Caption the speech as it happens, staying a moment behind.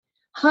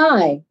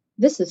Hi,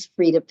 this is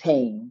Frida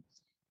Payne,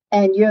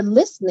 and you're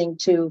listening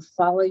to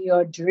Follow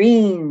Your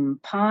Dream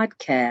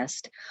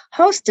podcast,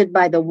 hosted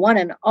by the one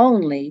and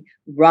only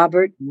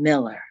Robert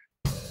Miller.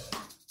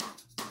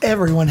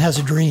 Everyone has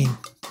a dream.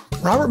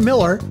 Robert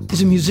Miller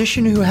is a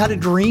musician who had a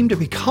dream to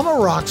become a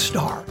rock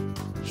star.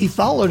 He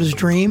followed his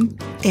dream,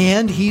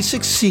 and he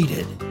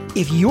succeeded.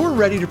 If you're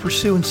ready to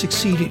pursue and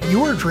succeed at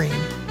your dream,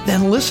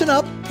 then listen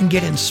up and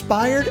get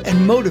inspired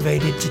and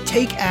motivated to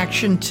take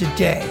action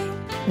today.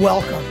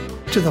 Welcome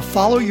to the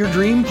Follow Your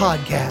Dream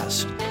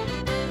podcast.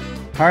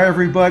 Hi,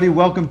 everybody.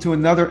 Welcome to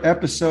another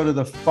episode of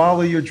the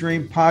Follow Your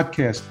Dream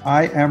podcast.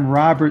 I am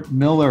Robert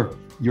Miller,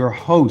 your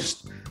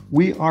host.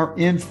 We are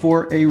in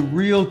for a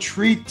real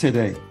treat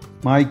today.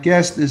 My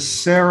guest is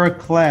Sarah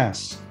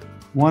Class,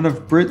 one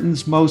of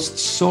Britain's most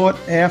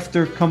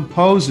sought-after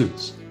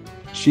composers.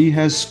 She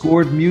has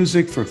scored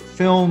music for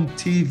film,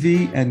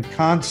 TV, and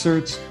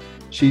concerts.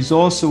 She's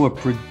also a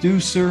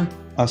producer,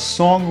 a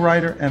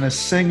songwriter, and a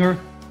singer.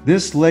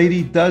 This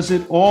lady does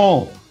it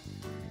all.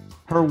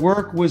 Her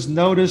work was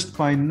noticed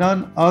by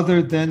none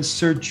other than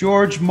Sir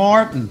George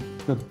Martin,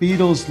 the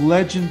Beatles'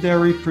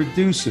 legendary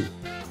producer,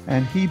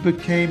 and he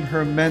became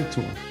her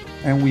mentor,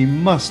 and we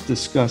must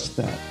discuss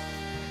that.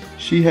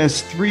 She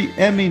has 3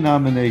 Emmy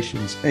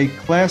nominations, a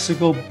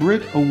Classical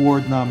Brit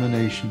Award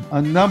nomination,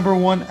 a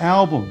 #1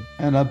 album,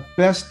 and a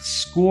Best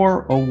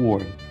Score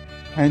Award.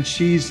 And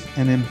she's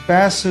an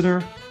ambassador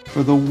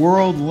for the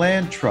World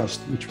Land Trust,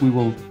 which we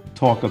will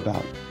talk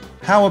about.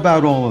 How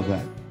about all of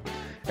that?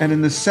 And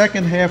in the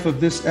second half of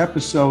this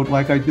episode,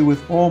 like I do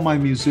with all my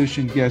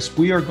musician guests,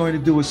 we are going to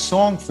do a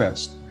song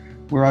fest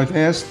where I've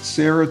asked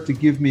Sarah to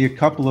give me a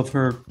couple of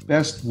her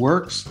best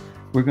works.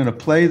 We're going to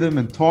play them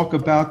and talk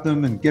about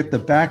them and get the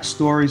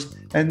backstories.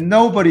 And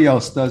nobody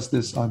else does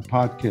this on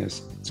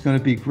podcasts. It's going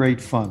to be great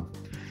fun.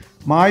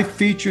 My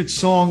featured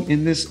song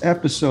in this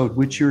episode,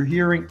 which you're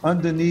hearing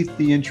underneath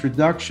the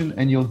introduction,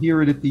 and you'll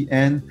hear it at the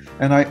end.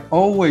 And I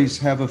always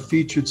have a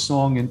featured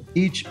song in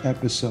each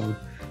episode.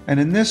 And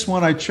in this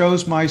one, I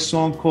chose my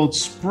song called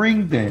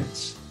Spring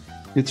Dance.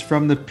 It's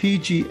from the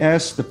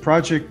PGS, the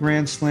Project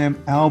Grand Slam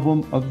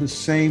album of the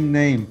same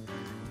name.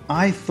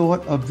 I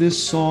thought of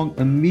this song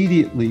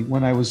immediately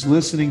when I was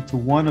listening to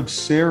one of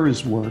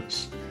Sarah's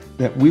works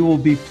that we will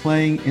be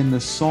playing in the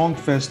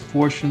Songfest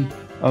portion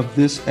of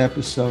this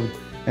episode.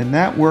 And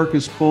that work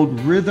is called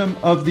Rhythm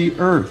of the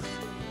Earth.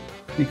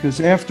 Because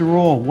after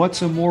all,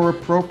 what's a more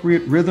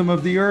appropriate rhythm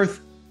of the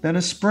earth than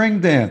a spring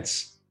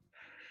dance?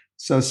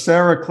 So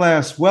Sarah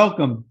Class,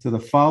 welcome to the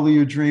Follow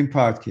Your Dream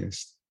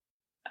podcast.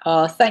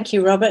 Oh, thank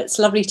you, Robert. It's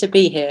lovely to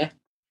be here.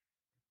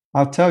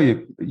 I'll tell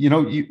you,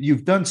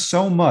 you've done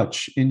so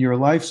much in your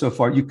life so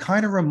far. You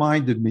kind of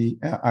reminded me,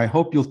 I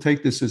hope you'll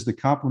take this as the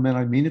compliment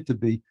I mean it to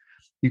be.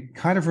 You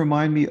kind of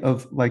remind me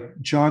of like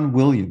John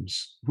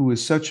Williams, who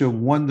is such a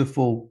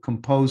wonderful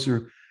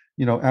composer,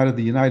 out of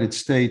the United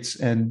States.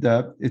 And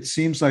it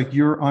seems like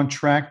you're on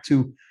track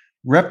to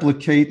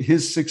replicate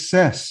his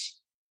success.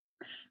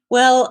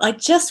 Well, I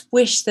just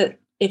wish that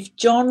if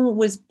John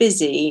was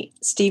busy,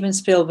 Steven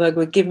Spielberg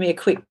would give me a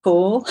quick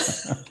call.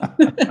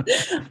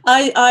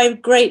 I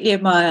greatly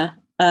admire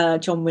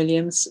John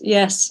Williams.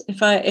 Yes,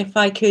 if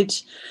I could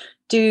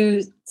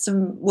do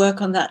some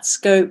work on that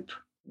scope,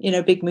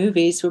 big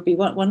movies would be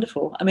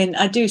wonderful. I mean,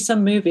 I do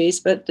some movies,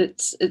 but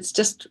it's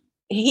just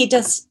he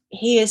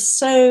is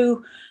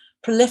so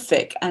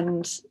prolific,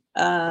 and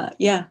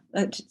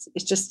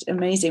it's just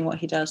amazing what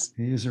he does.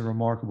 He is a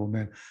remarkable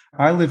man.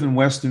 I live in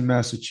Western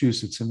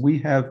Massachusetts, and we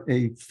have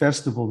a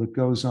festival that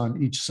goes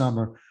on each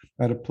summer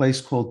at a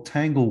place called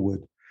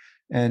Tanglewood.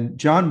 And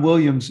John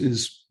Williams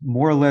is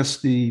more or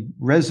less the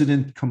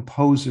resident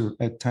composer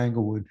at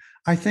Tanglewood.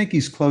 I think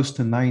he's close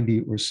to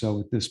 90 or so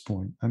at this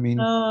point. I mean,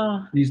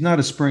 He's not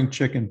a spring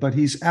chicken, but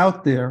he's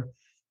out there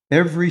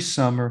every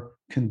summer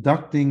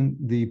conducting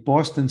the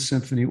Boston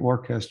Symphony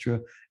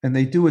Orchestra, and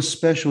they do a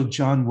special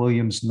John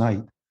Williams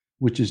night,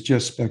 which is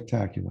just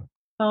spectacular.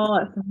 Oh,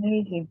 that's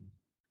amazing.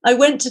 I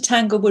went to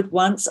Tanglewood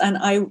once, and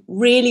I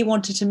really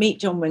wanted to meet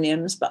John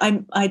Williams, but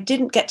I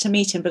didn't get to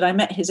meet him, but I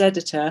met his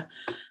editor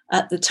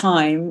at the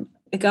time,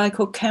 a guy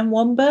called Ken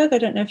Womberg. I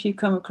don't know if you've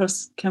come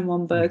across Ken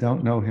Womberg. I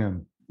don't know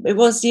him. It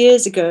was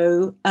years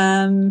ago.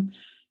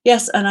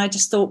 Yes, and I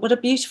just thought, what a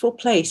beautiful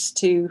place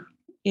to,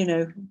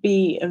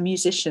 be a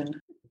musician.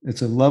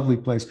 It's a lovely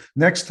place.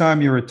 Next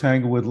time you're at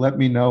Tanglewood, let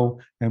me know,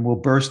 and we'll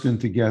burst in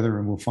together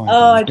and we'll find out.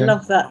 Oh, I'd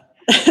love that.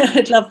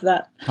 I'd love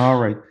that. All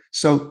right.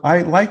 So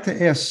I like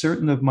to ask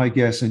certain of my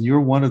guests, and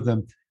you're one of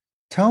them.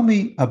 Tell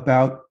me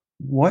about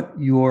what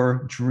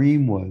your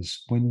dream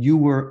was when you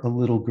were a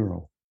little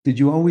girl. Did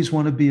you always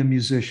want to be a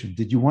musician?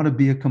 Did you want to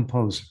be a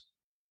composer?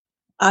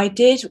 I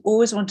did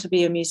always want to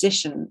be a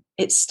musician.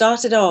 It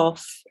started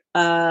off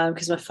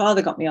because my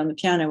father got me on the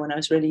piano when I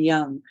was really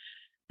young.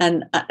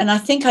 And I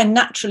think I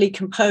naturally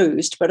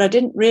composed, but I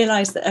didn't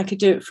realize that I could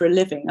do it for a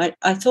living.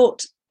 I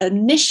thought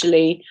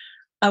initially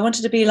I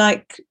wanted to be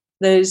like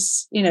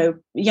those,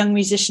 young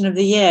musician of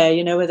the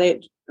year,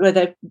 where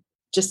they're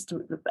just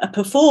a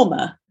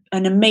performer,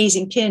 an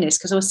amazing pianist,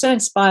 because I was so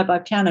inspired by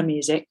piano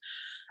music.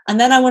 And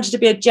then I wanted to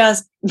be a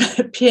jazz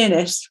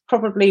pianist,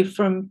 probably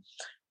from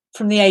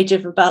the age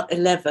of about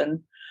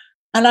 11.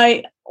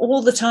 And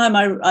all the time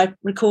I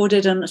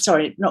recorded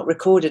not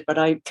recorded, but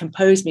I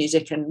composed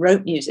music and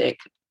wrote music.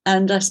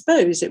 And I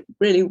suppose it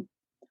really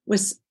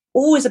was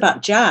always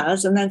about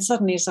jazz. And then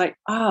suddenly it's like,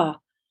 I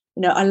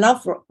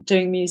love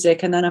doing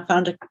music. And then I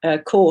found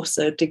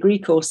a degree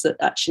course that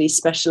actually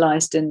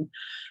specialized in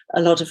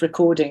a lot of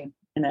recording,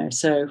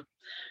 so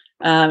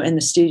in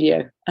the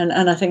studio.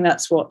 And I think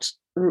that's what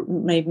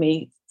made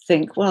me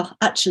think, well,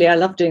 actually, I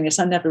love doing this.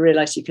 I never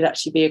realized you could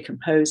actually be a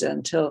composer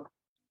until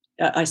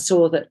I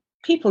saw that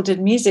people did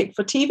music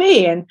for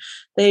TV and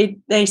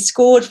they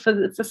scored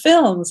for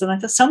films. And I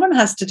thought someone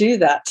has to do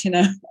that,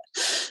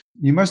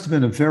 You must have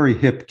been a very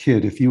hip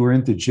kid if you were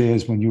into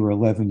jazz when you were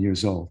 11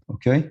 years old.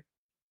 Okay.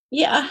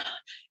 Yeah.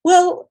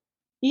 Well,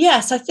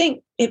 yes, I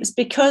think it was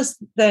because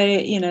there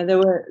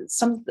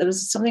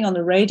was something on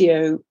the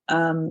radio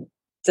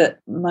that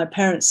my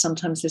parents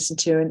sometimes listened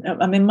to. And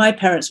I mean, my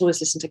parents always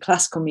listened to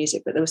classical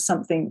music, but there was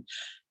something,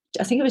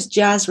 I think it was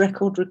jazz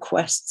record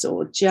requests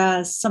or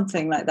jazz,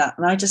 something like that.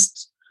 And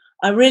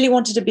I really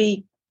wanted to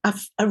be, I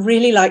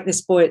really liked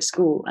this boy at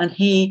school. And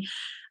he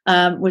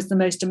was the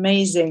most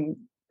amazing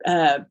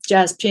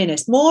jazz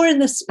pianist, more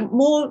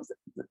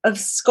of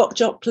Scott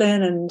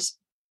Joplin and,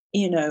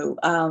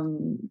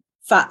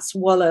 Fats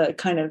Waller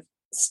kind of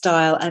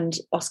style and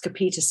Oscar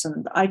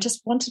Peterson. I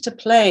just wanted to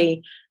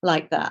play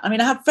like that. I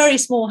mean, I have very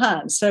small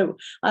hands, so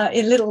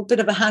a little bit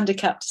of a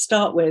handicap to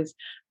start with,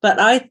 but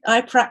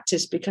I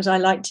practiced because I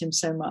liked him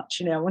so much.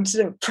 I wanted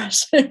to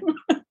impress him.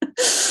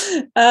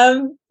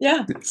 So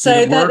that's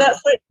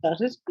where it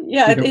started.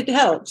 Yeah, it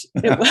helped.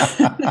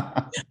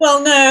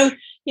 Well, no,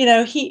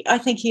 I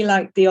think he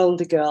liked the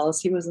older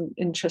girls. He wasn't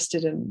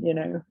interested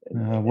in,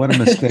 what a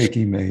mistake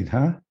he made,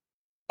 huh?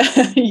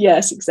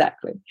 Yes,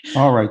 exactly.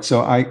 All right.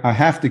 So I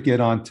have to get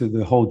on to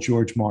the whole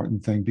George Martin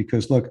thing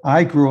because, look,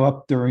 I grew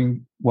up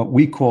during what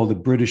we call the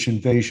British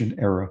invasion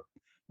era,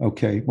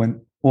 okay, when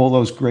all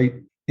those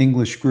great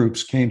English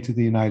groups came to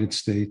the United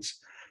States.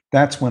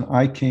 That's when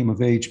I came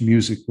of age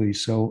musically.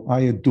 So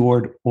I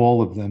adored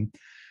all of them.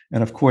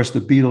 And of course,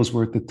 the Beatles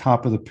were at the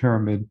top of the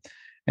pyramid.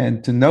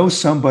 And to know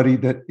somebody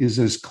that is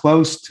as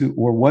close to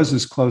or was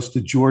as close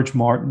to George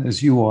Martin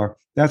as you are,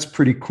 that's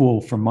pretty cool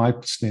from my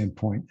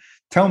standpoint.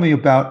 Tell me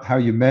about how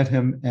you met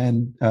him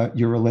and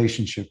your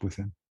relationship with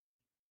him.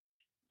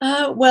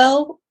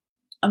 Well,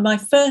 my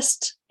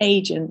first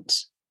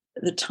agent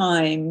at the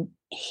time,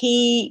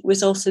 he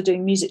was also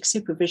doing music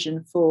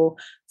supervision for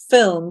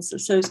films.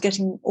 So he was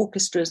getting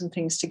orchestras and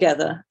things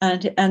together.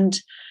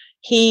 And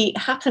he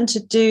happened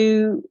to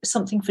do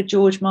something for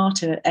George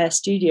Martin at Air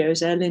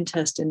Studios, Air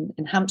Lyndhurst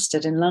in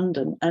Hampstead in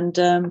London. And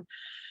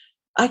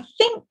I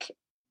think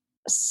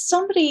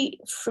somebody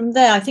from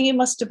there, I think it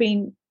must have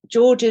been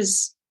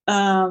George's,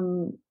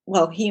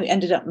 he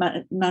ended up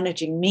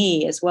managing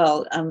me as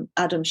well.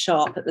 Adam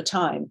Sharp at the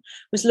time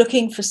was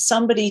looking for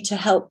somebody to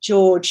help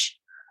George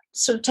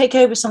sort of take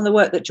over some of the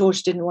work that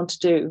George didn't want to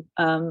do,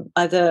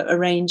 either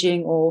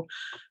arranging or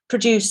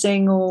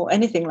producing or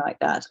anything like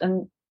that.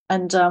 And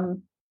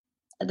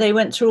they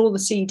went through all the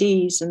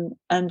CDs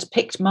and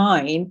picked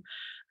mine.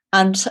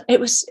 And it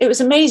was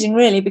amazing,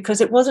 really,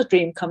 because it was a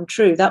dream come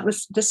true.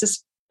 This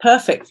is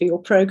perfect for your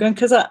program,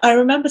 because I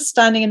remember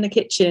standing in the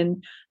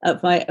kitchen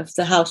of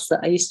the house that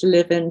I used to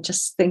live in,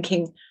 just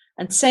thinking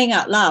and saying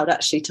out loud,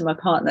 actually, to my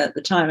partner at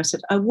the time, I said,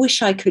 I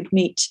wish I could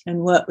meet and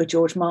work with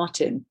George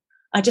Martin.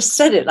 I just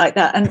said it like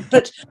that,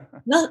 but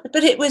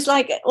it was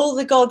like all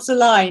the gods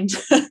aligned,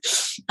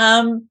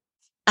 and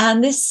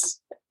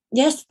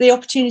the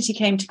opportunity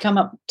came to come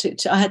up.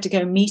 I had to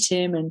go meet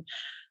him, and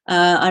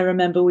I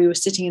remember we were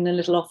sitting in a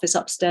little office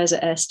upstairs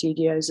at Air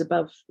Studios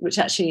above, which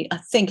actually I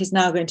think is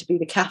now going to be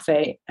the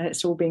cafe, and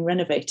it's all being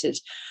renovated.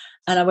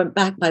 And I went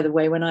back, by the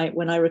way, when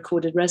I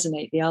recorded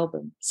Resonate, the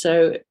album.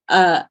 So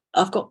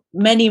I've got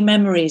many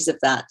memories of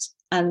that.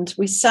 And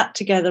we sat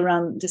together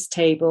around this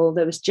table.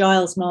 There was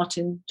Giles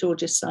Martin,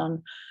 George's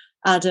son,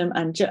 Adam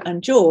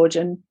and George.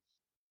 And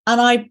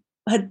I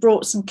had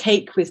brought some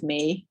cake with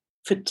me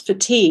for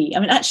tea. I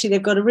mean, actually,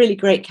 they've got a really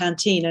great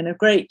canteen and a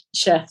great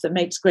chef that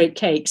makes great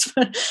cakes.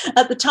 But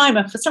at the time,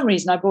 for some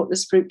reason, I brought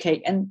this fruit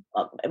cake. And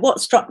what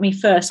struck me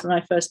first when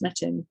I first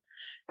met him,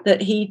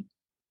 that he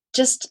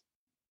just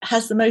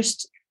has the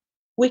most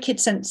wicked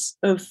sense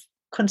of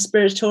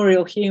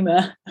conspiratorial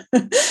humor.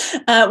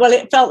 Well,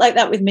 it felt like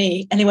that with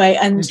me anyway.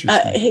 And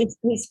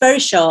he's very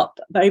sharp,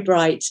 very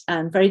bright,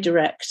 and very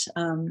direct.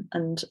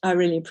 And I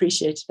really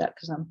appreciated that,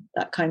 because I'm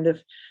that kind of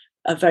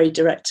a very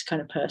direct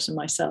kind of person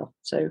myself.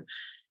 So,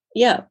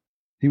 yeah.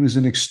 He was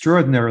an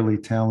extraordinarily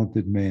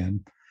talented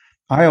man.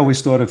 I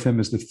always thought of him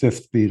as the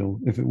fifth Beatle.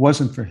 If it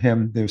wasn't for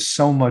him, there's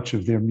so much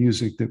of their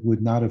music that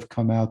would not have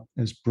come out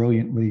as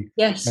brilliantly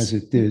as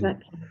it did.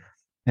 Exactly.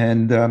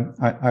 And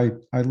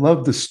I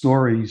love the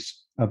stories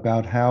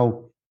about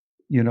how,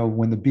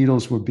 when the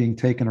Beatles were being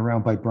taken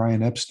around by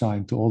Brian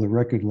Epstein to all the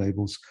record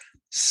labels,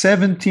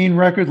 17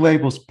 record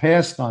labels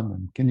passed on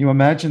them. Can you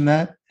imagine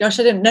that? Gosh,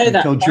 I didn't know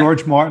that. Until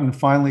George Martin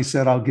finally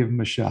said, I'll give him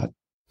a shot.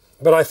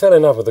 But I fell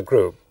in love with the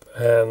group,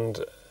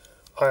 and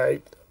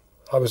I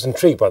was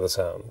intrigued by the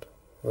sound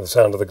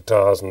of the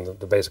guitars and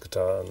the bass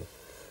guitar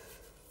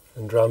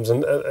and drums,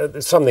 and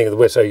it's something that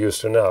we're so used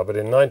to now, but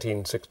in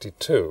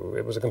 1962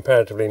 it was a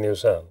comparatively new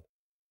sound.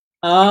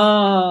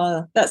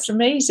 Ah, that's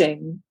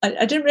amazing.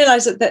 I didn't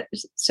realise that,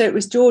 so it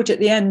was George at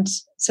the end.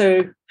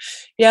 So,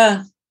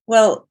 yeah,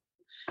 well,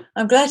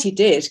 I'm glad he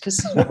did,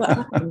 because what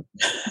happened?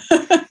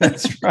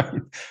 That's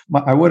right.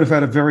 I would have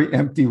had a very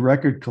empty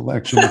record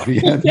collection if he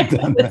hadn't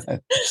done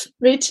that.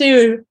 Me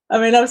too. I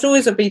mean, I was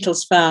always a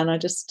Beatles fan. I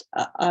just,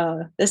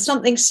 there's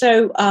something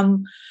so,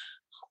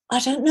 I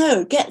don't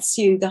know, gets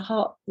you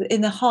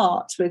in the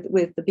heart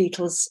with the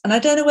Beatles. And I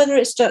don't know whether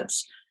it's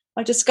just,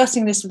 I'm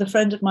discussing this with a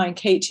friend of mine,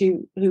 Kate,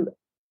 who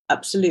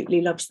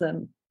absolutely loves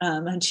them.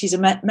 And she's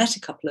met a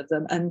couple of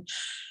them. And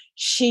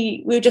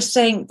we were just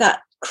saying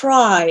that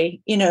cry,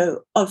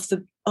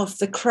 of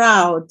the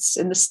crowds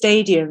in the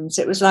stadiums.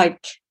 It was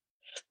like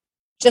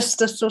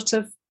just a sort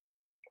of,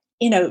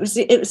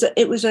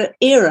 it was an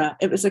era.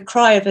 It was a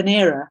cry of an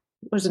era,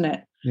 wasn't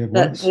it? Yeah, it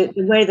that was. the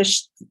way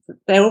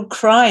they're all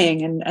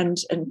crying and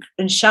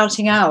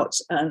shouting out.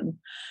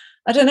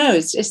 I don't know.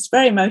 It's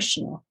very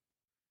emotional.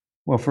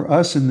 Well, for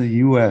us in the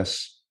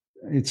U.S.,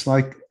 it's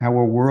like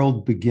our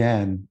world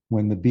began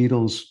when the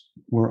Beatles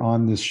were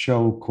on this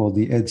show called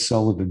The Ed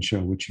Sullivan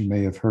Show, which you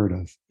may have heard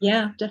of.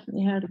 Yeah,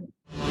 definitely heard of it.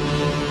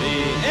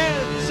 The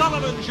Ed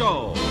Sullivan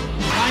Show.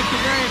 Thank you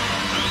very much.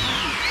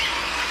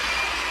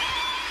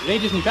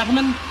 Ladies and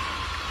gentlemen,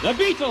 the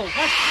Beatles.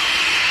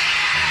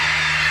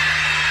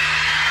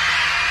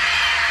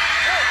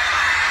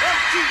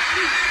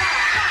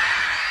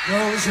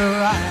 Close your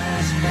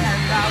eyes and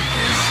out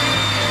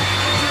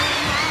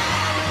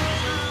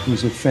It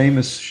was a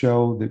famous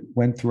show that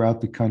went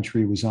throughout the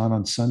country. It was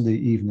on Sunday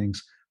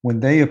evenings. When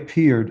they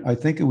appeared, I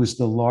think it was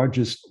the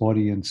largest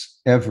audience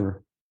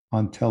ever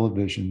on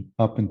television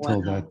up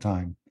until that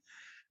time.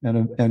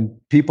 And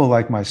people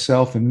like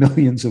myself and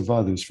millions of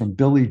others, from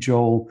Billy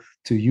Joel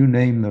to you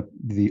name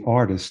the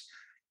artist,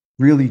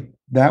 really,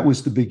 that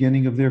was the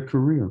beginning of their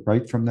career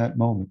right from that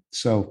moment.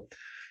 So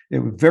it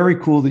was very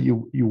cool that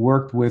you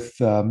worked with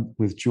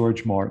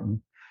George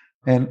Martin.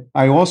 And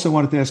I also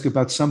wanted to ask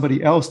about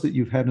somebody else that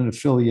you've had an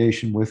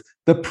affiliation with,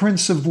 the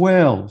Prince of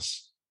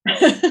Wales.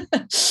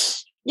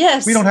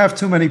 Yes. We don't have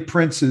too many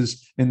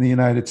princes in the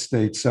United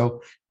States.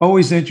 So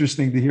always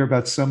interesting to hear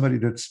about somebody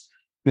that's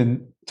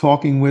been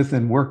talking with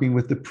and working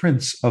with the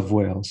Prince of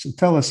Wales. So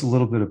tell us a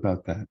little bit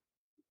about that.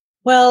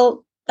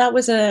 Well, that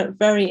was a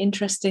very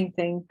interesting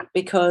thing,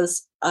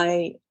 because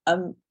I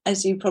am,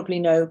 as you probably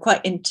know,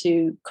 quite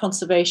into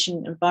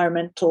conservation,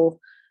 environmental,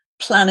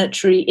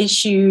 planetary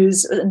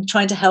issues, and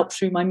trying to help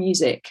through my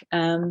music.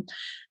 And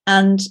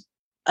I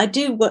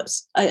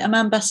am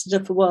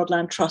ambassador for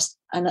Wildland Trust.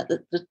 And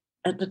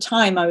at the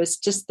time, I was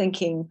just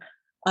thinking,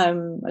 I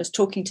was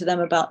talking to them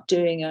about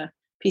doing a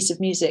piece of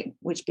music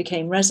which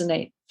became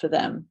Resonate for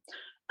them.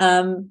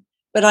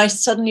 But I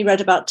suddenly read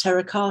about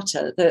Terra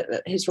Carta,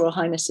 His Royal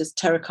Highness's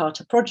Terra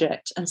Carta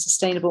project and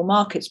Sustainable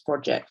Markets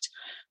project,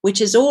 which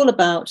is all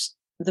about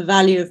the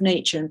value of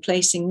nature and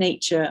placing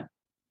nature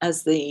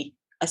as the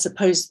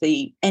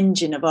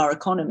engine of our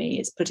economy.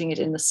 It's putting it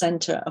in the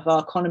center of our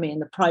economy in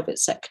the private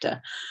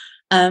sector.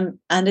 And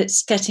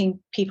it's getting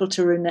people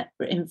to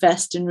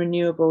invest in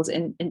renewables,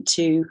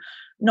 into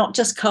not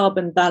just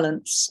carbon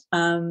balance,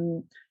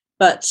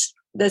 but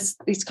there's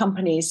these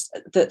companies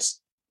that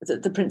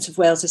the Prince of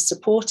Wales is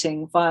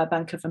supporting via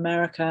Bank of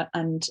America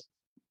and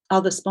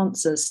other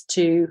sponsors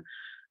to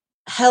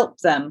help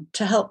them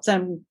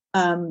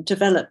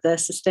develop their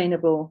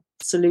sustainable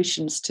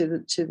solutions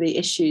to the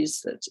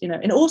issues that,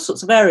 in all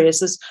sorts of areas.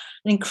 There's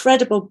an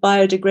incredible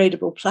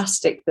biodegradable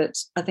plastic that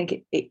I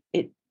think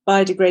it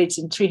biodegrades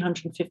in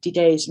 350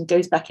 days and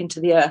goes back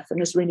into the earth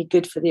and is really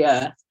good for the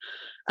earth.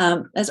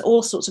 There's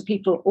all sorts of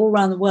people all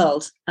around the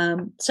world.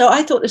 So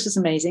I thought this was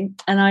amazing.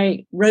 And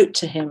I wrote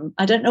to him.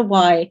 I don't know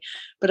why,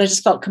 but I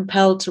just felt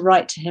compelled to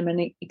write to him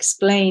and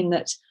explain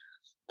that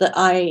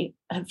I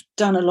have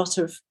done a lot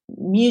of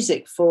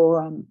music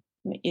for,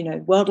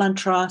 Wildland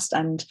Trust,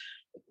 and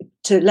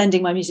to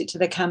lending my music to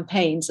their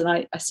campaigns. And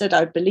I said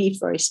I believe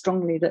very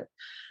strongly that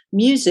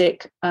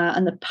music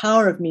and the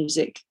power of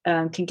music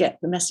can get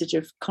the message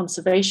of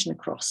conservation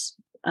across.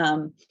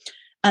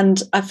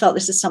 And I felt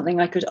this is something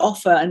I could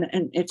offer. And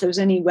if there was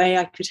any way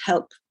I could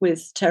help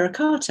with Terra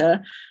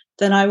Carta,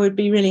 then I would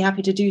be really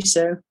happy to do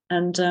so.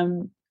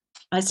 And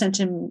I sent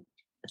him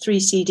 3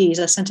 CDs.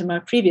 I sent him my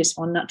previous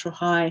one, Natural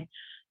High,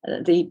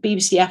 the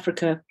BBC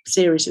Africa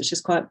series, which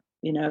is quite,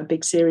 a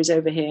big series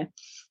over here.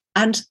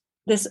 And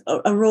this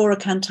Aurora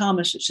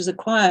Cantamus, which is a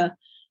choir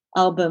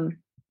album.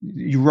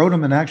 You wrote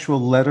him an actual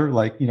letter,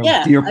 like,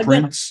 Dear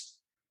Prince.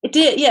 It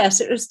did,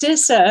 yes. It was Dear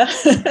Sir,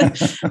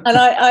 and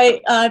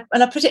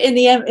I put it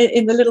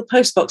in the little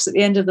post box at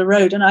the end of the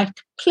road, and I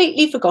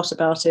completely forgot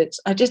about it.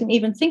 I didn't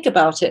even think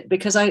about it,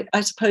 because I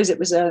suppose it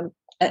was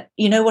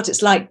what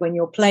it's like when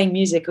you're playing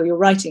music or you're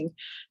writing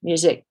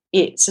music.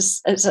 It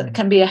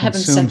can be a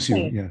heaven sent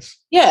thing. Yes.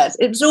 Yes,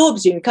 it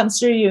absorbs you, it comes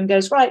through you, and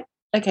goes right.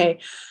 Okay,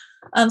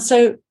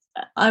 so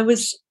I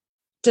was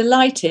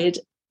delighted,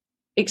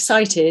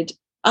 excited,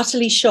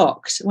 utterly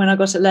shocked when I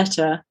got a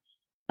letter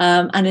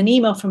and an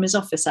email from his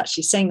office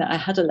actually saying that I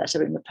had a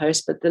letter in the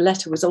post, but the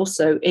letter was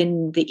also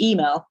in the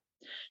email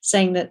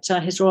saying that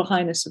His Royal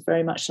Highness would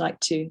very much like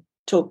to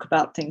talk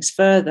about things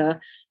further,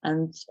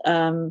 and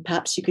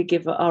perhaps you could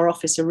give our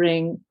office a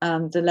ring.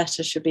 The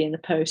letter should be in the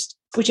post,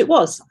 which it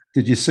was.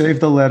 Did you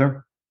save the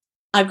letter?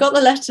 I've got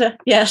the letter,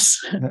 yes.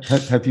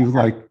 Have you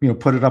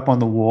put it up on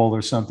the wall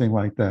or something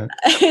like that?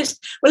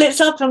 Well,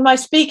 it's up on my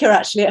speaker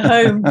actually at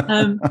home,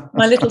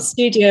 my little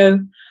studio.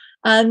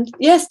 And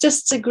yes,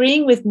 just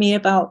agreeing with me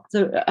about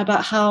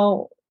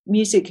how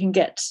music can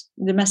get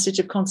the message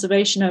of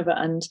conservation over.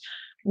 And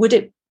would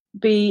it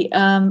be,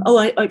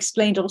 I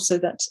explained also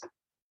that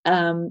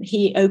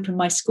he opened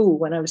my school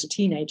when I was a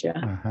teenager,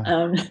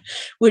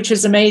 which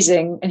was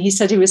amazing. And he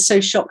said he was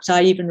so shocked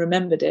I even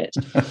remembered it.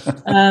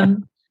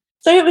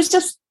 So it was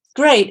just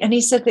great. And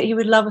he said that he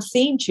would love a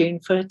theme tune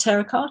for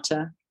Terra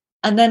Carta.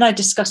 And then I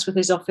discussed with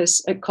his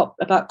office at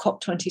about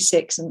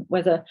COP26 and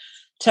whether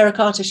Terra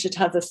Carta should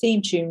have the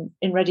theme tune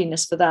in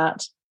readiness for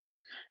that.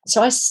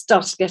 So I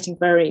started getting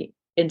very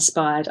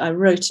inspired. I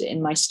wrote it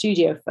in my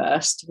studio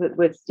first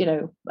with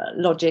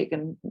Logic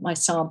and my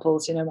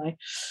samples, my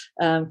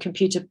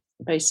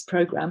computer-based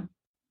program.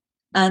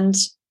 And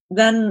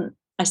then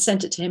I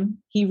sent it to him.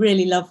 He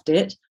really loved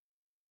it.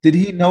 Did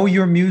he know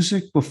your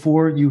music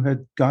before you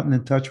had gotten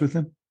in touch with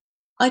him?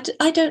 I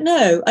don't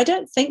know. I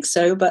don't think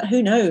so, but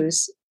who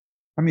knows?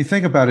 I mean,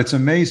 think about it. It's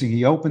amazing.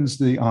 He opens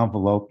the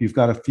envelope. You've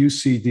got a few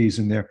CDs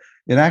in there.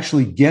 It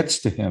actually gets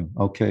to him,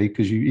 okay,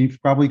 because you've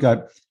probably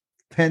got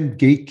 10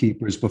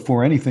 gatekeepers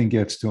before anything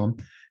gets to him.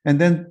 And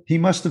then he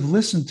must have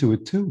listened to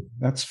it too.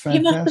 That's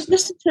fantastic. He must have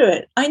listened to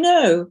it. I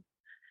know.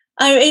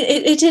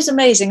 It is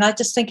amazing. I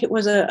just think it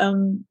was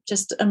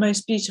just a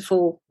most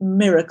beautiful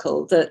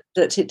miracle that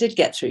it did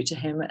get through to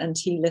him and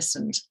he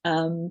listened.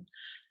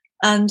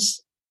 And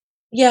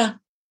yeah.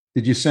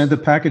 Did you send a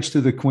package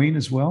to the Queen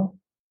as well?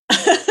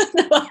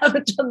 No, I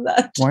haven't done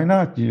that. Why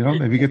not?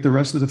 Maybe get the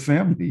rest of the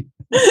family.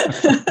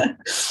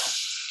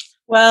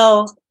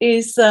 Well, it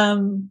is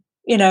an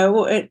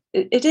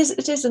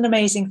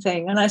amazing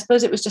thing. And I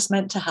suppose it was just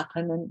meant to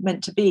happen and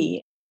meant to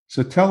be.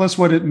 So tell us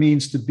what it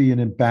means to be an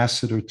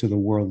ambassador to the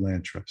World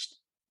Land Trust.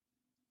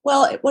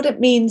 Well, what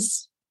it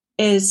means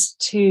is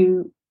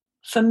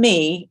for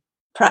me,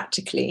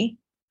 practically,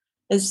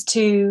 is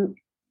to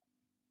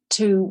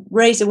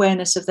raise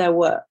awareness of their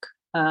work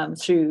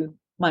through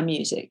my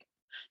music.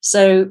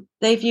 So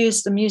they've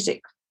used the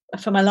music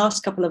for my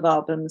last couple of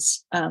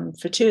albums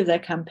for two of their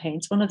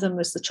campaigns. One of them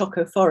was the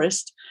Choco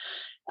Forest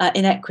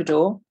in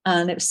Ecuador,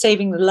 and it was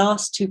saving the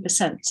last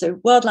 2%.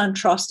 So World Land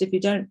Trust, if you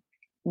don't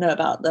know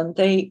about them,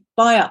 they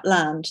buy up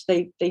land.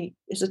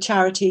 It's a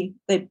charity.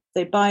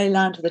 They buy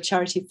land with the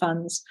charity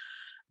funds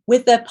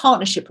with their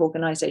partnership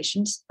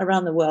organizations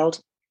around the world,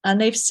 and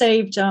they've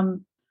saved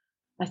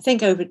I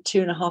think over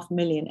 2.5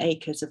 million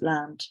acres of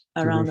land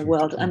around the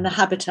world, and the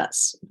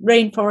habitats,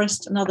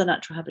 rainforest and other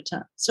natural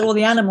habitat. So all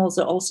the animals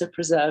are also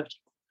preserved.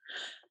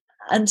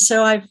 And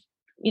so I've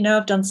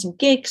done some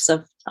gigs.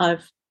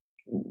 I've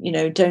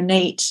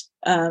donate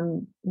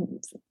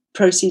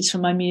proceeds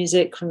from my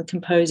music, from the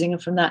composing,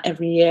 and from that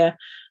every year.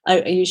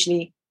 I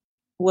usually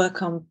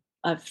work on.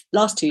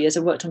 Last 2 years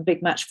I worked on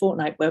Big Match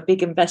Fortnight, where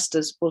big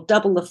investors will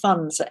double the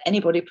funds that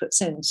anybody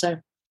puts in. So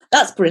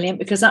that's brilliant,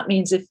 because that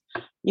means if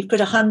you've put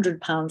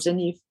 £100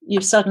 in,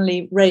 you've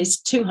suddenly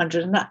raised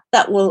 200, and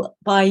that will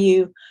buy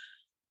you.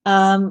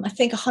 I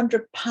think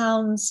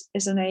 £100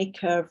 is an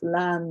acre of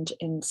land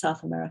in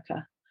South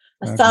America.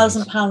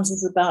 £1,000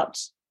 is about.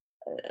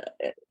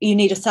 You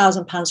need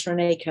 £1,000 for an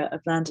acre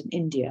of land in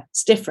India.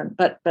 It's different,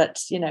 but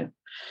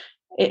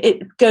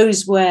it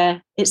goes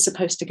where it's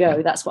supposed to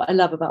go. That's what I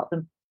love about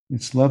them.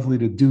 It's lovely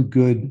to do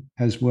good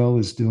as well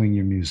as doing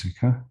your music,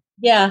 huh?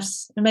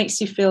 Yes, it makes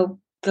you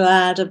feel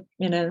glad.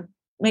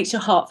 Makes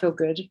your heart feel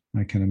good.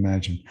 I can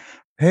imagine.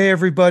 Hey,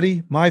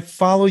 everybody! My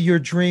Follow Your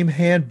Dream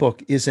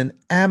Handbook is an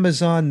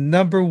Amazon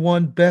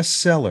 #1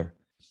 bestseller.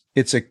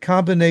 It's a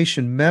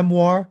combination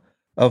memoir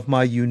of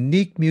my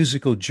unique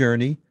musical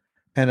journey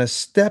and a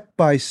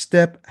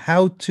step-by-step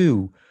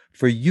how-to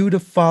for you to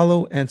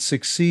follow and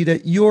succeed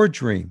at your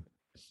dream.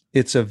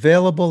 It's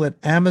available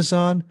at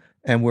Amazon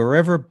and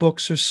wherever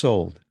books are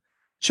sold.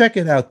 Check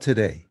it out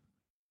today.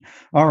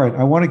 All right,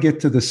 I want to get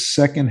to the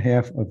second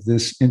half of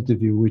this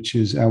interview, which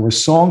is our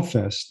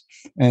Songfest.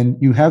 And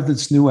you have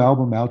this new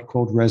album out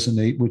called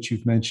Resonate, which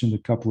you've mentioned a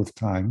couple of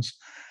times.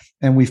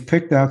 And we've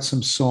picked out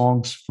some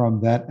songs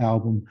from that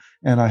album.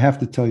 And I have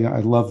to tell you, I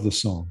love the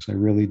songs. I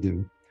really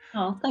do.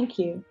 Oh, thank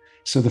you.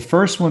 So the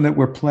first one that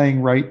we're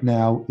playing right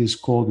now is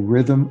called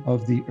Rhythm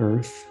of the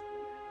Earth.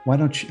 Why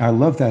don't you? I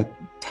love that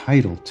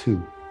title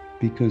too,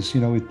 because,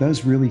 it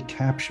does really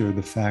capture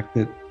the fact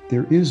that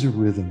there is a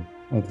rhythm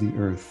of the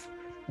earth,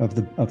 of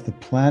the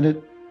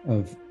planet,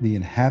 of the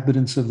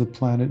inhabitants of the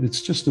planet. It's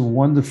just a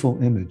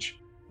wonderful image.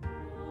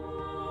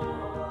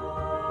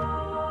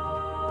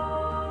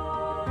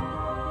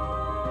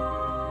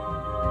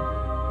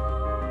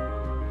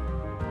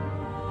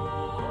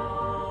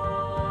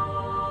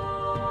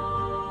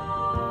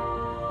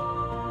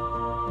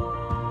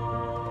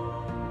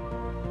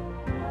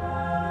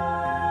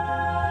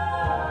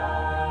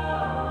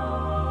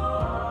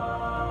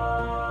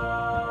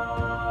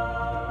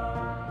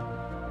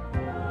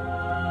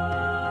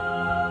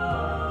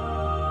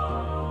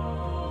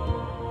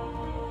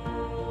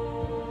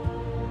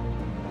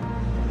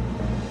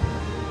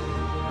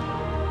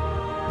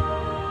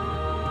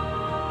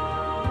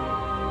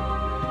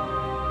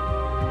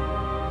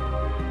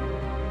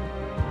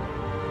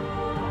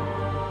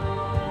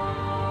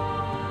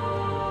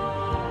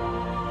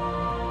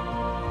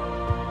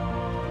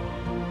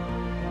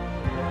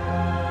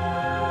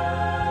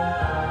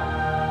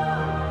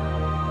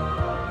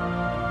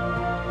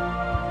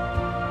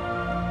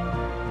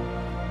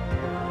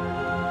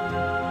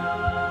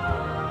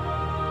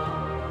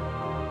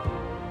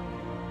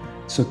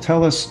 So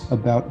tell us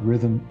about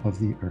Rhythm of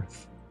the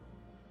Earth.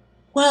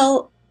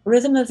 Well,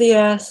 Rhythm of the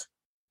Earth,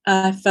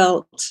 I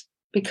felt,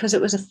 because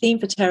it was a theme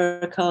for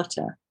Terra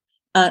Carta,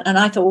 and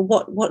I thought,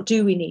 well, what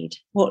do we need?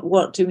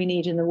 What do we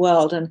need in the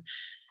world? And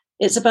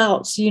it's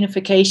about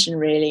unification,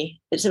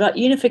 really. It's about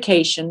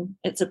unification.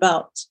 It's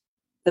about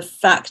the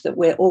fact that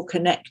we're all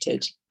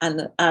connected, and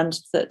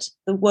that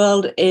the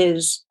world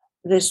is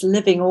this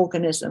living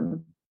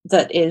organism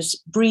that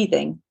is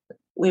breathing.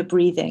 We're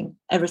breathing.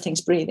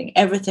 Everything's breathing.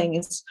 Everything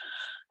is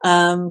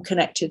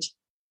connected.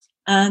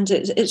 And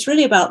it's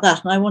really about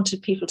that. And I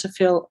wanted people to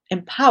feel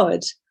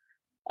empowered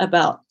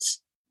about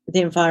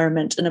the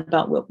environment and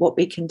about what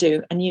we can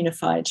do, and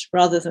unified,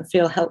 rather than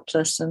feel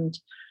helpless and,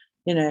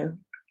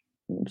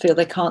 feel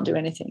they can't do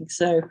anything.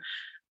 So,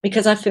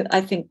 because I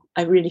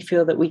really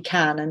feel that we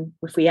can, and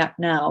if we act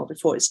now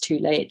before it's too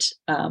late,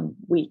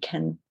 we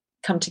can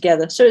come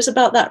together. So it's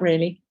about that,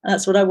 really. And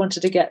that's what I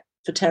wanted to get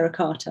for Terra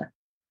Carta.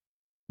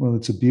 Well,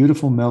 it's a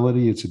beautiful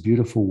melody. It's a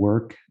beautiful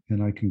work,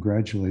 and I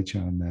congratulate you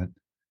on that.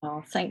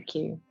 Oh, thank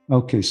you.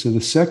 Okay, so the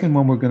second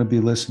one we're going to be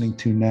listening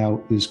to now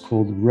is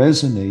called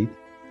Resonate.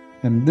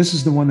 And this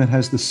is the one that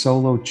has the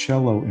solo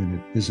cello in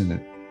it, isn't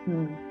it?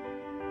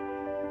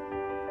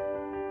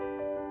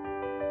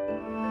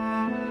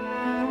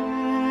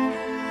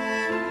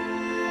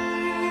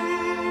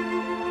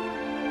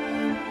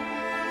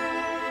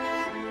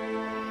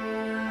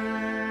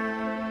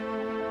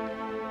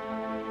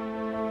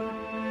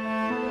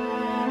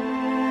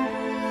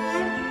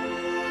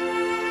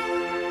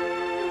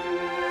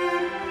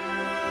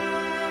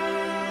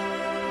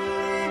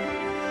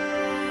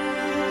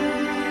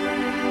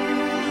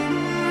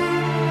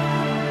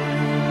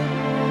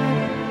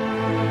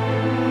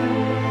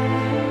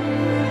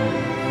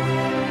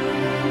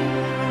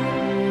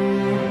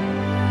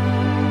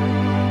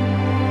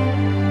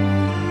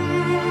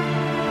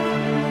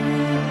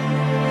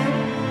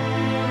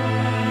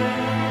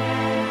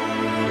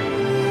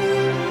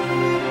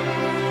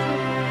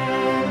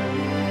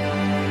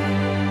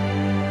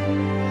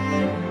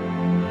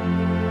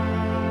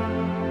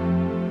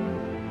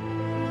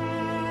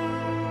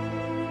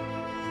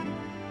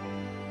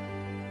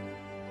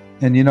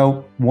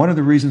 And, one of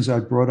the reasons I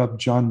brought up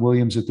John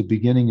Williams at the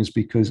beginning is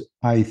because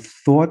I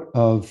thought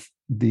of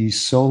the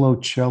solo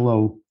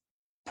cello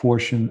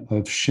portion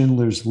of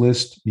Schindler's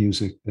List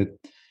music that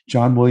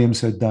John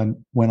Williams had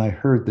done when I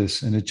heard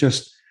this, and it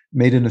just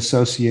made an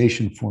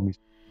association for me.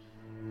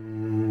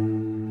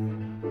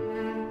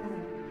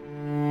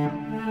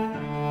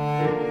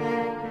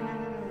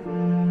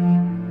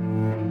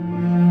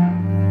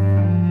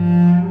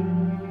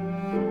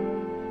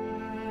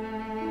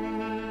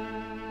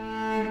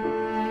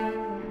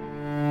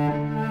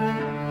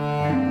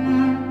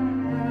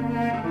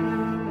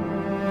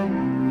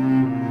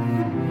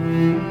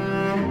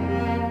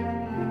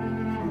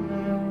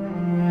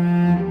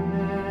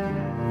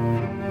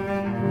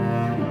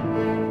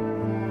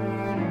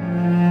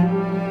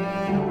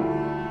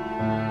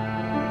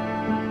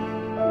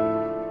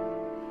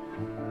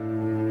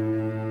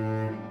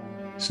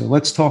 So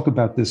let's talk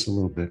about this a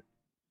little bit.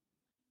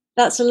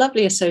 That's a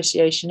lovely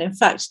association. In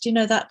fact,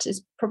 that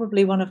is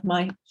probably one of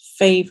my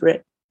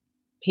favorite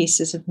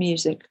pieces of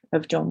music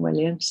of John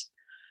Williams.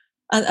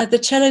 And the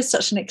cello is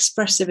such an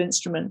expressive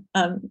instrument.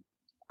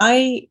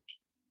 I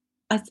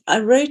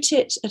wrote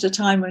it at a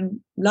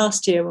time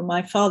last year when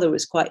my father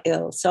was quite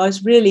ill. So I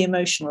was really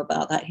emotional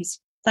about that. He's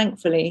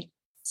thankfully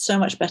so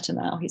much better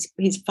now.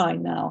 He's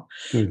fine now.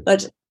 Good.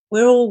 But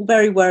we're all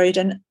very worried.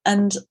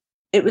 And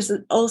it was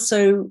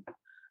also,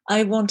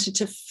 I wanted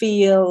to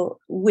feel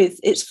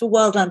it's for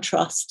Wildland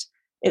Trust.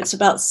 It's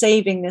about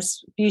saving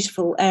this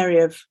beautiful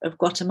area of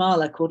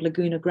Guatemala called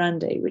Laguna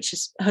Grande, which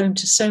is home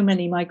to so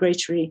many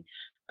migratory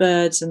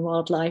birds and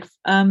wildlife.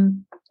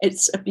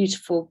 It's a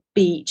beautiful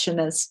beach, and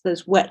there's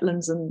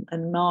wetlands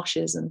and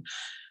marshes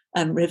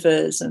and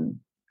rivers. And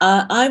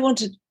I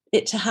wanted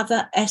it to have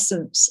that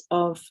essence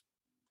of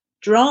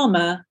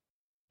drama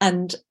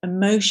and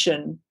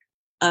emotion,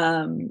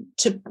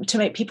 to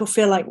make people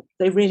feel like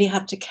they really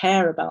have to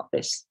care about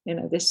this,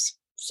 this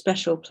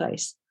special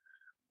place.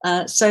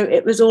 So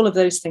it was all of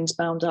those things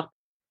bound up.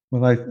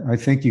 Well, I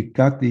think you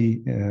got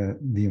the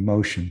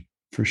emotion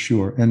for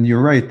sure, and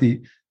you're right.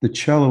 The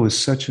cello is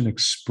such an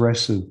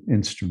expressive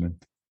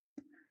instrument.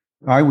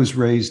 I was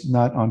raised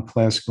not on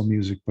classical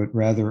music, but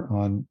rather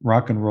on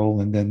rock and roll,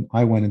 and then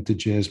I went into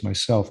jazz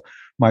myself.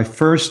 My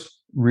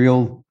first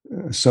real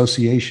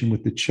association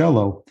with the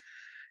cello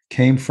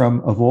came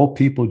from, of all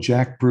people,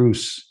 Jack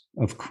Bruce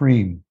of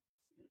Cream,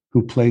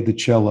 who played the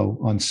cello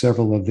on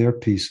several of their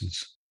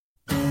pieces.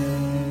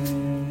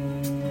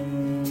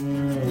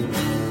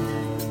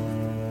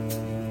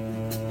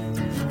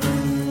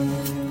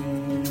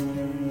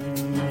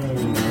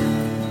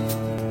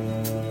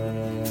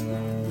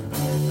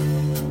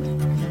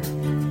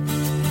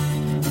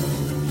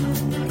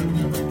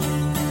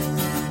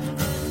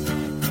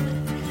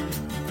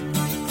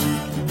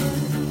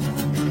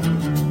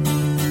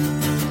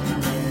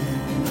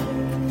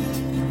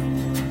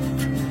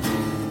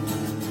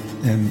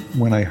 And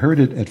when I heard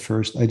it at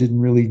first, I didn't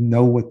really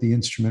know what the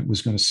instrument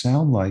was going to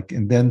sound like.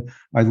 And then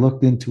I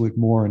looked into it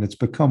more, and it's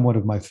become one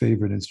of my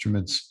favorite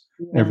instruments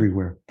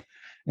everywhere.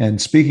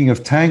 And speaking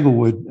of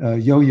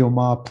Tanglewood, Yo-Yo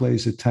Ma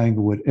plays at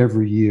Tanglewood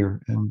every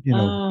year. And,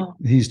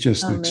 he's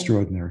just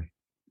extraordinary.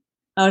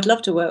 I would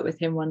love to work with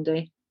him one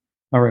day.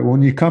 All right.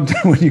 When you come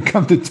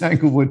to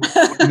Tanglewood,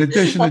 in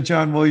addition to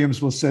John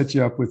Williams, we'll set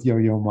you up with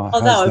Yo-Yo Ma.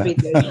 Oh, that would be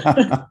good.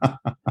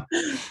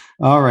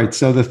 All right.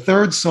 So the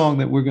third song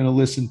that we're going to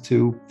listen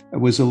to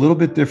was a little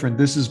bit different.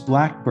 This is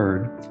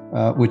Blackbird,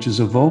 which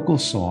is a vocal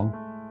song.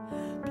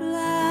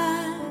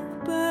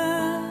 Blackbird,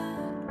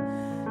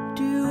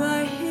 do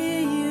I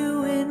hear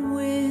you in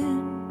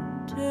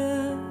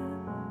winter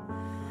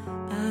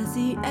as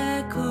the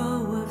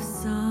echo of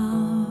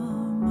summer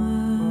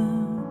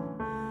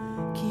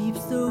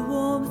keeps the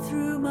warmth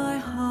through my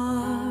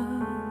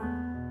heart?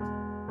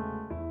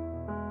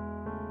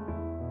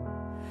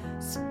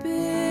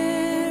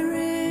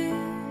 Spirit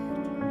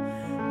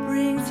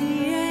brings the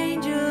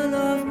angel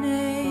of nature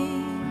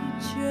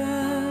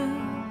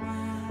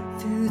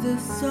through the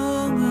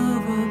song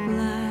of a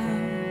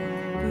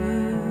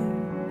blackbird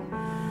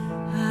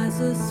as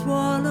the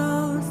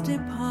swallows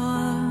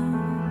depart.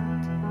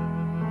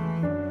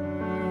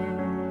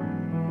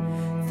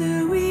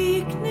 The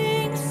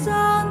weakening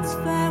sun's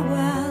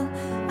farewell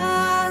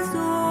as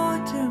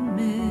autumn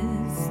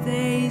mists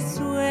they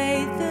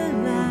sway the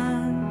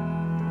land.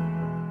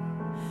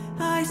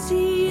 I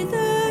see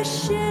the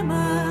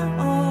shimmer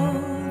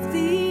of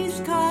these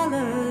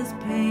colors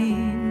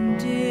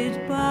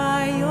painted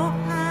by your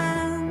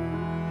hand.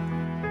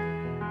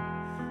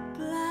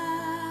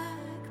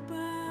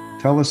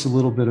 Blackbird. Tell us a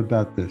little bit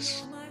about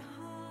this.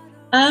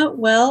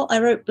 Well, I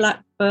wrote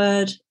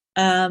Blackbird.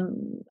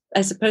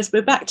 I suppose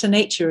we're back to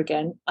nature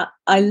again.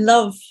 I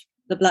love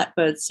the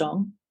Blackbird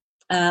song.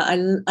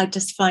 I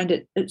just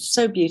find it's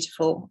so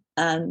beautiful,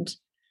 and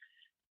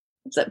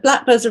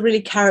blackbirds are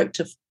really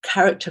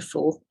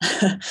characterful.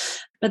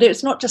 But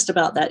it's not just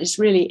about that.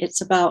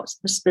 It's about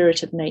the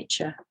spirit of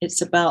nature.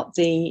 It's about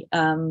the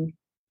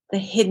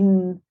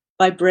hidden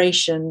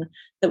vibration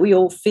that we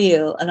all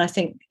feel, and I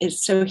think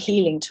is so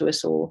healing to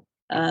us all.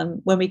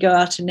 When we go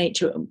out in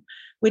nature,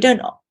 we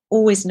don't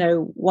always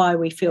know why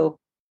we feel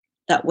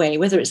that way,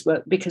 whether it's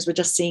because we're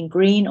just seeing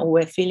green or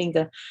we're feeling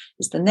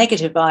it's the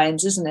negative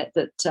ions, isn't it,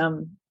 that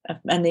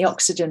and the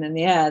oxygen in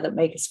the air that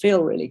make us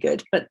feel really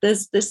good. But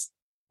there's this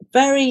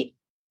very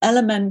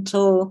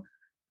elemental,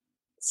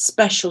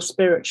 special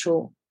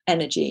spiritual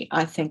energy,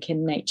 I think,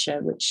 in nature,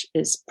 which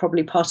is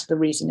probably part of the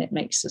reason it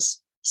makes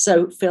us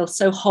feel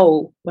so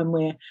whole when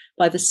we're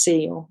by the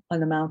sea or on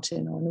the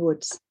mountain or in the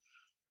woods.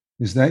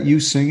 Is that you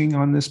singing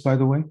on this, by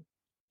the way?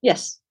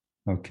 Yes.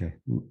 Okay.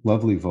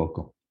 Lovely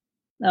vocal.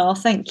 Oh,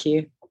 thank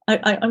you.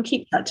 I'm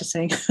keep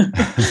practicing.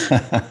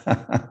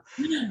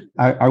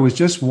 I was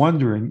just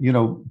wondering,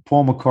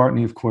 Paul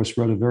McCartney, of course,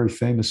 wrote a very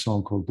famous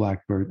song called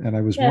Blackbird. And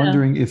I was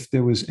wondering if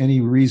there was any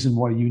reason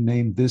why you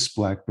named this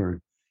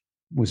Blackbird.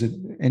 Was it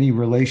any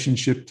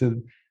relationship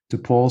to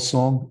Paul's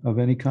song of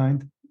any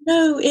kind?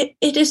 No, it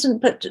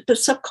isn't. But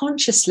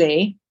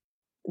subconsciously,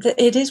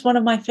 it is one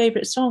of my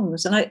favorite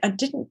songs. And I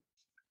didn't,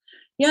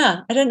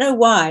 I don't know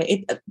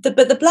why. But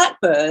the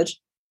Blackbird,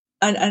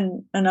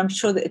 and I'm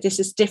sure that this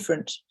is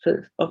different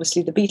for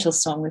obviously the Beatles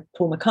song with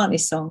Paul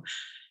McCartney's song,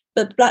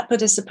 but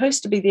Blackbird is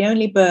supposed to be the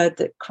only bird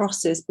that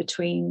crosses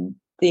between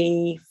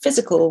the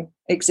physical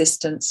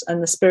existence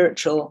and the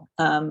spiritual.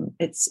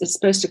 It's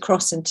supposed to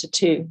cross into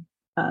two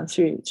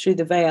through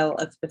the veil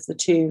of the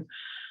two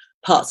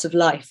parts of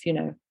life,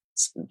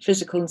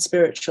 physical and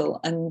spiritual.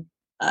 And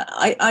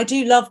I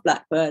do love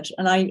Blackbird,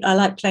 and I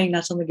like playing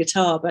that on the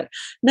guitar. But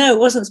no, it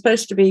wasn't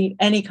supposed to be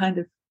any kind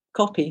of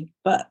copy,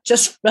 but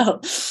just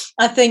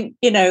I think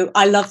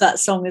I love that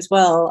song as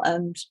well,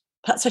 and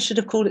perhaps I should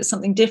have called it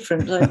something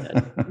different.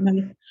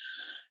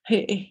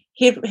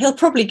 He'll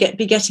probably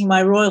be getting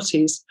my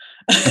royalties.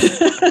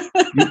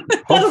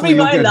 Hopefully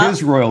you'll get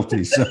his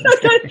royalties.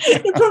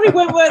 It probably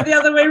won't work the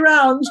other way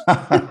around.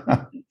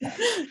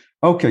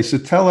 Okay, so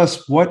tell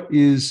us what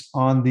is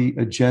on the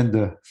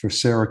agenda for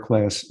Sarah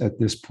Class at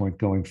this point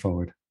going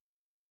forward.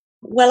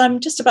 Well, I'm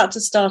just about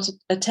to start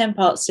a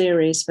 10-part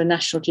series for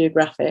National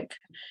Geographic.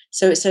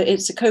 So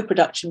it's a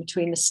co-production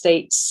between the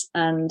States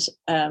and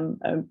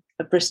a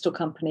Bristol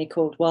company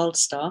called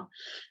WildStar.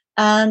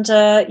 And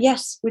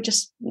yes, we're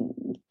just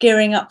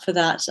gearing up for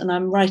that. And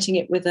I'm writing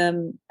it with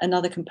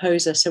another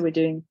composer. So we're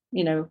doing,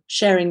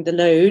 sharing the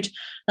load.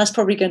 That's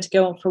probably going to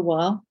go on for a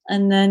while.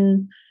 And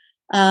then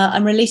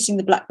I'm releasing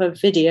the Blackbird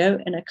video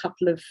in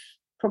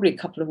probably a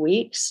couple of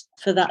weeks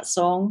for that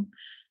song.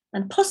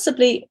 And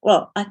possibly,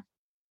 I'm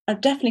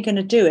definitely going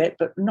to do it,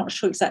 but I'm not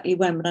sure exactly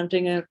when, but I'm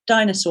doing a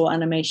dinosaur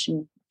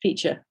animation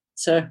feature.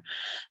 So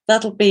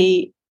that'll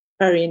be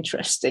very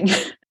interesting.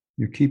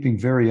 You're keeping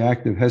very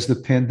active. Has the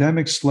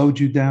pandemic slowed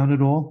you down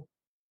at all?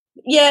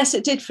 Yes,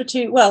 it did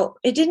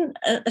it didn't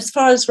as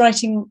far as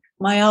writing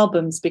my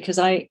albums, because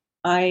I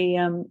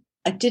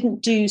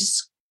didn't do,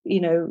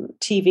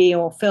 TV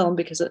or film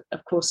because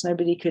of course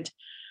nobody could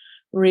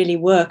really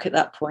work at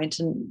that point.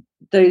 And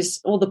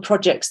all the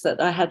projects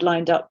that I had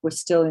lined up were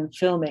still in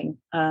filming,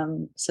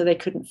 so they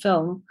couldn't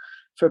film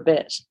for a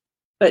bit.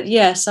 But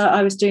yes,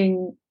 I was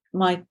doing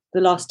the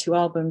last 2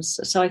 albums.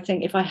 So I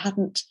think if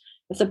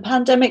the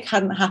pandemic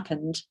hadn't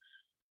happened,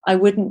 I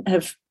wouldn't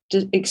have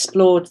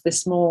explored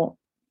this more,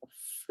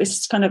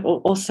 this kind of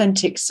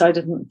authentic side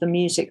of the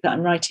music that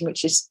I'm writing,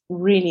 which is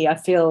really, I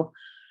feel,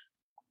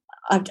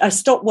 I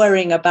stopped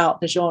worrying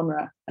about the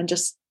genre and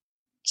just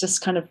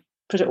kind of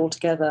put it all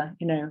together,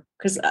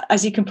 because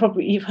as you can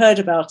probably, you've heard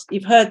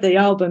the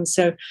album,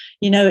 so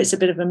it's a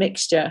bit of a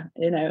mixture,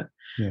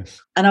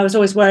 Yes. And I was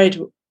always worried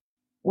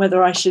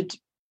whether I should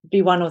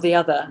be one or the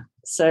other.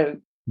 So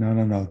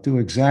No. Do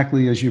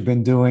exactly as you've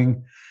been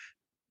doing.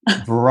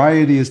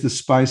 Variety is the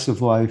spice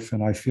of life,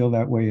 and I feel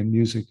that way in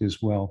music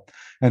as well.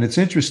 And it's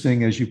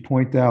interesting, as you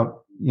point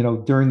out,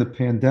 during the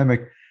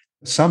pandemic,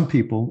 some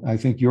people, I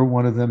think you're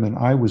one of them, and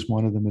I was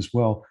one of them as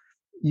well,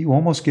 you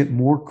almost get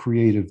more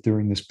creative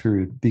during this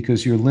period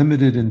because you're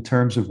limited in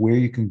terms of where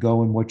you can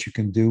go and what you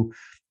can do.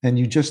 And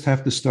you just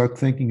have to start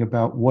thinking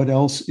about what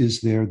else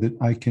is there that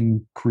I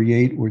can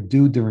create or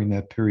do during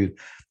that period.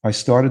 I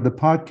started the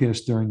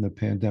podcast during the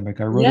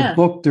pandemic. I wrote a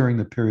book during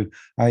the period.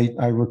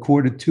 I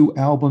recorded 2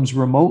 albums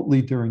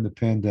remotely during the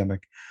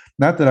pandemic.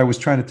 Not that I was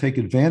trying to take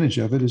advantage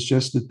of it. It's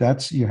just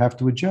that you have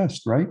to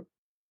adjust, right?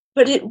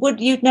 But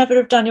you'd never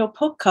have done your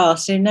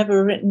podcast. You'd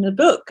never written a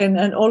book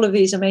and all of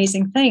these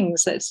amazing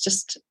things. It's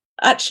just,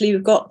 actually,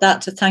 we've got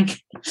that to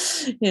thank,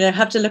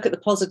 have to look at the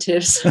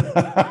positives.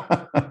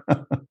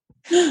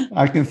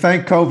 I can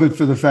thank COVID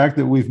for the fact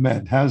that we've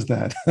met. How's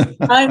that?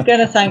 I'm going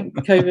to thank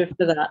COVID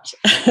for that.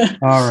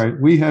 All right.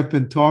 We have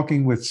been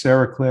talking with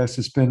Sarah Klass.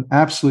 It's been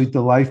absolutely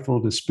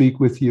delightful to speak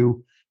with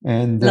you,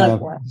 and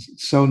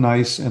so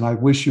nice. And I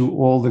wish you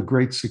all the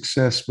great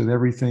success with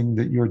everything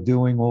that you're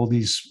doing, all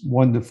these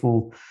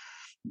wonderful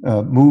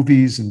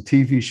movies and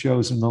TV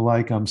shows and the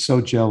like. I'm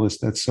so jealous.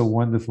 That's so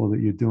wonderful that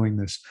you're doing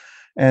this.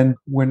 And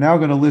we're now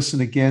going to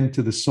listen again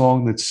to the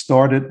song that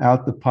started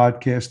out the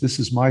podcast. This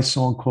is my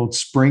song called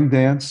Spring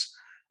Dance.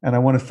 And I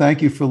want to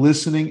thank you for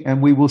listening,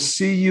 and we will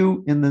see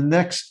you in the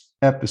next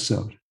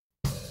episode.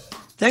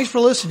 Thanks for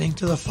listening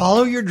to the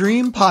Follow Your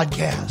Dream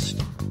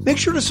podcast. Make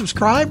sure to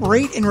subscribe,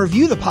 rate, and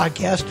review the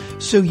podcast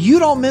so you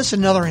don't miss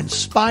another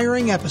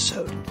inspiring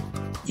episode.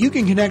 You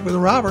can connect with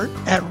Robert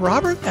at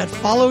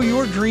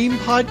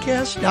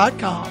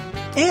followyourdreampodcast.com.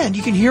 And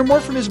you can hear more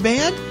from his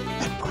band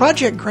at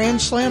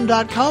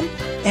projectgrandslam.com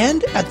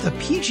and at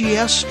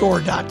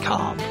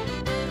thepgsstore.com.